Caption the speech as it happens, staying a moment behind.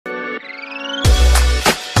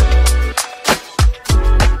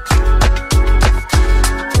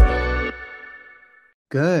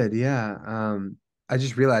Good, yeah. I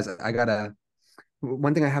just realized I gotta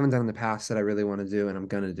one thing I haven't done in the past that I really want to do and I'm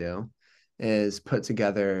gonna do is put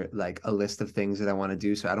together like a list of things that I want to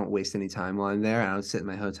do so I don't waste any time while I'm there. I don't sit in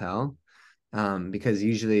my hotel. Because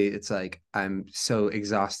usually it's like I'm so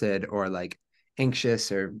exhausted or like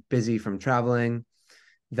anxious or busy from traveling Mhm.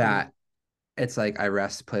 that it's like I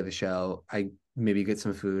rest, play the show, I maybe get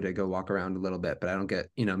some food, I go walk around a little bit, but I don't get,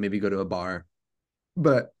 maybe go to a bar,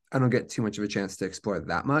 but I don't get too much of a chance to explore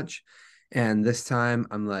that much. And this time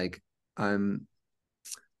I'm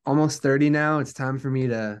almost 30 now. It's time for me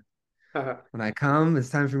to, when I come, it's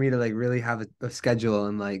time for me to like really have a schedule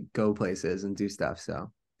and like go places and do stuff.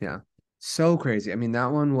 So yeah, so crazy. I mean,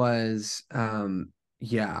 that one was,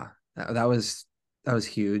 yeah, that was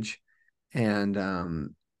huge. And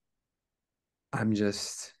I'm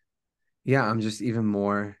just, yeah, I'm just even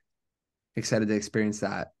more excited to experience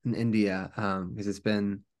that in India. Because it's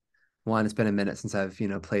been a minute since I've,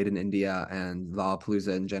 played in India, and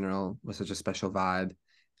Lollapalooza in general was such a special vibe.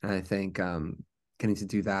 And I think getting to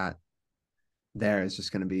do that there is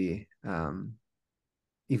just going to be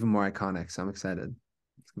even more iconic. So I'm excited.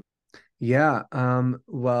 Yeah.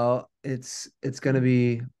 Well, it's going to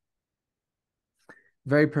be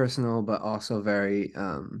very personal, but also very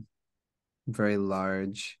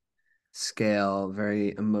large scale,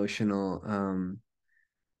 very emotional.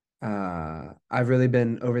 I've really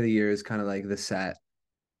been over the years kind of like the set.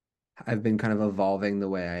 I've been kind of evolving the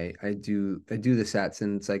way I do the sets,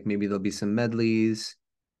 and it's like maybe there'll be some medleys.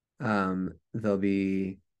 There'll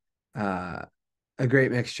be uh a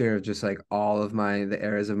great mixture of just like all of the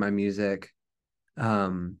eras of my music.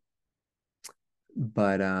 Um,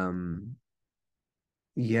 but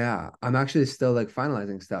yeah, I'm actually still like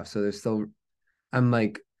finalizing stuff. So I'm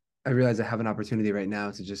like I realize I have an opportunity right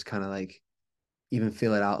now to just kind of like even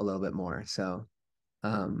feel it out a little bit more. So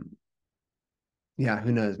um yeah,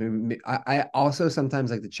 who knows? I also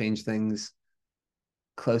sometimes like to change things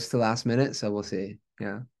close to last minute, so we'll see.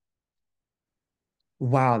 Yeah.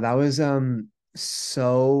 Wow, that was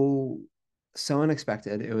so so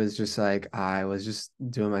unexpected. It was just like I was just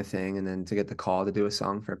doing my thing, and then to get the call to do a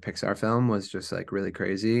song for a Pixar film was just like really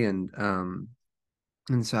crazy. And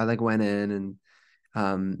so I like went in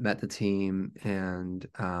and met the team and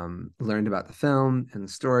learned about the film and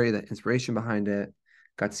the story, the inspiration behind it.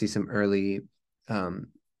 Got to see some early um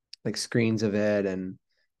like screens of it, and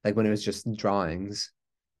like when it was just drawings.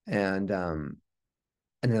 And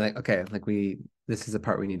they're like, okay, like this is the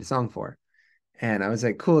part we need a song for. And I was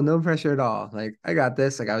like, cool, no pressure at all. Like, I got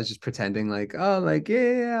this. Like, I was just pretending, like, oh, like, yeah,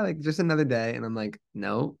 yeah, yeah, like just another day. And I'm like,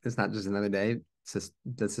 no, it's not just another day. It's just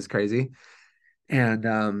this is crazy. And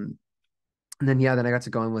and then yeah, then I got to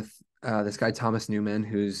go in with this guy Thomas Newman,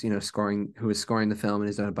 who's who was scoring the film and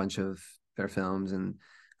has done a bunch of their films. And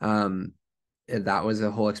um, that was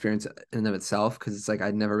a whole experience in and of itself because it's like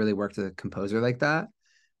I'd never really worked with a composer like that.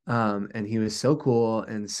 And he was so cool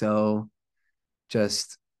and so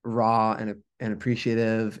just raw and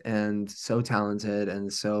appreciative and so talented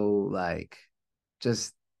and so like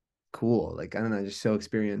just cool. Like I don't know, just so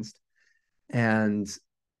experienced. And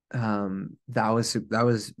that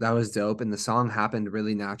was dope. And the song happened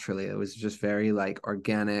really naturally. It was just very like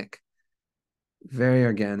organic, very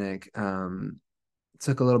organic. It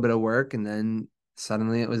took a little bit of work, and then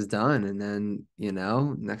suddenly it was done. And then,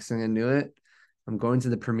 next thing I knew it, I'm going to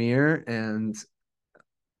the premiere, and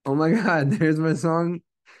oh my God, there's my song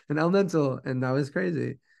in Elemental, and that was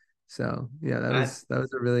crazy. So yeah, I that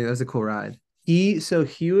was a cool ride. He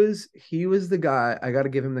was the guy. I got to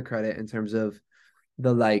give him the credit in terms of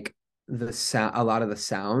the like the sound, a lot of the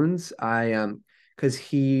sounds. Because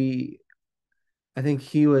I think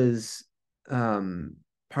he was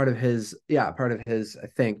part of his I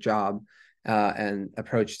think job and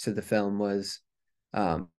approach to the film was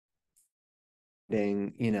um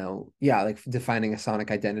yeah, like defining a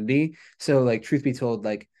sonic identity. So like truth be told,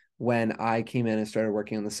 like when I came in and started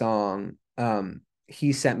working on the song,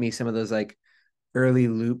 he sent me some of those like early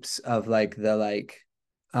loops of like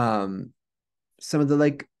um some of the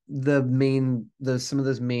like the main the some of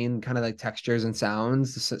those main kind of like textures and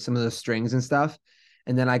sounds, some of those strings and stuff.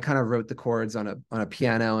 And then I kind of wrote the chords on a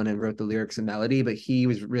piano and then wrote the lyrics and melody, but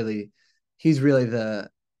he's really the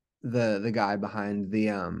guy behind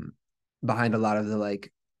the behind a lot of the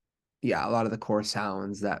like yeah, a lot of the core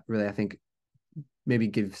sounds that really I think maybe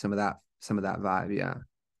give some of that vibe. Yeah.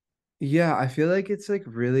 Yeah, I feel like it's like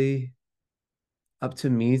really up to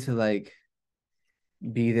me to like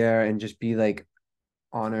be there and just be like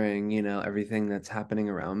honoring, everything that's happening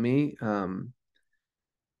around me.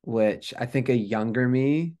 Which I think a younger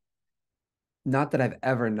me not that I've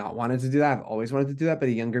ever not wanted to do that. I've always wanted to do that, but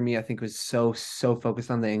a younger me, I think, was so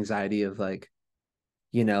focused on the anxiety of like,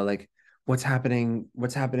 like what's happening,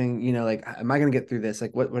 like, am I gonna get through this?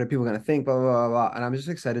 Like, what are people gonna think? Blah, blah, blah, blah. And I'm just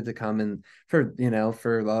excited to come and for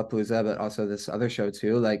Lollapalooza, but also this other show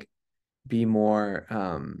too, like be more,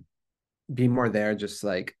 be more there, just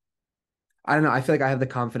like, I don't know. I feel like I have the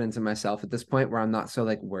confidence in myself at this point where I'm not so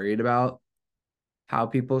like worried about how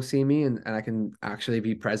people see me, and I can actually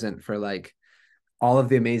be present for like all of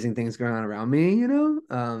the amazing things going on around me.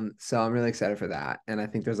 So I'm really excited for that. And I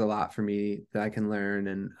think there's a lot for me that I can learn,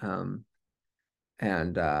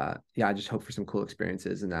 and yeah, I just hope for some cool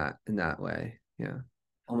experiences in that way. Yeah.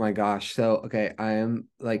 Oh my gosh. So okay, I am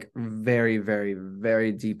like very, very,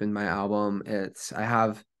 very deep in my album.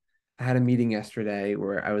 I had a meeting yesterday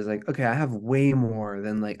where I was like, okay, I have way more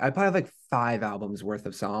than like, I probably have like 5 albums worth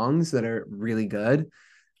of songs that are really good.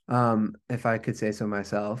 If I could say so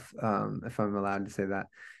myself, if I'm allowed to say that.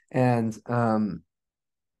 And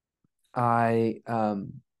I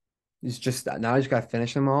it's just now I just gotta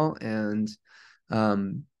finish them all and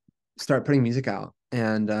um start putting music out.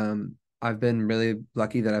 And I've been really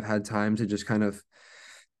lucky that I've had time to just kind of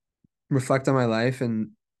reflect on my life and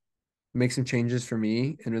make some changes for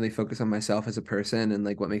me and really focus on myself as a person and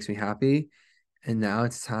like what makes me happy. And now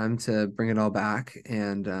it's time to bring it all back.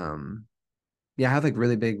 And yeah, I have like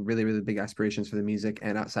really big, really, really big aspirations for the music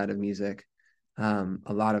and outside of music. A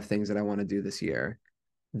lot of things that I want to do this year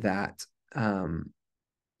that I'm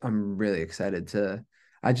really excited to.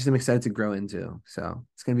 I just am excited to grow into. So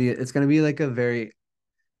it's gonna be like a very,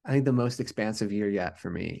 I think, the most expansive year yet for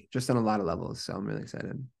me, just on a lot of levels. So I'm really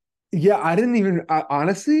excited. Yeah, I didn't even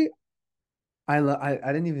honestly, I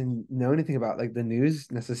didn't even know anything about like the news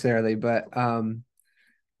necessarily, but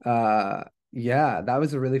uh yeah, that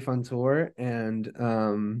was a really fun tour, and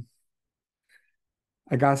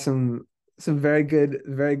I got some very good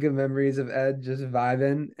memories of Ed just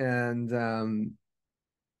vibing, and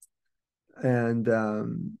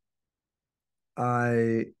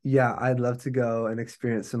I'd love to go and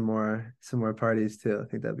experience some more parties too. I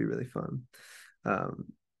think that'd be really fun.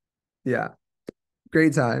 Um yeah,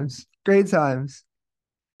 great times. Great times.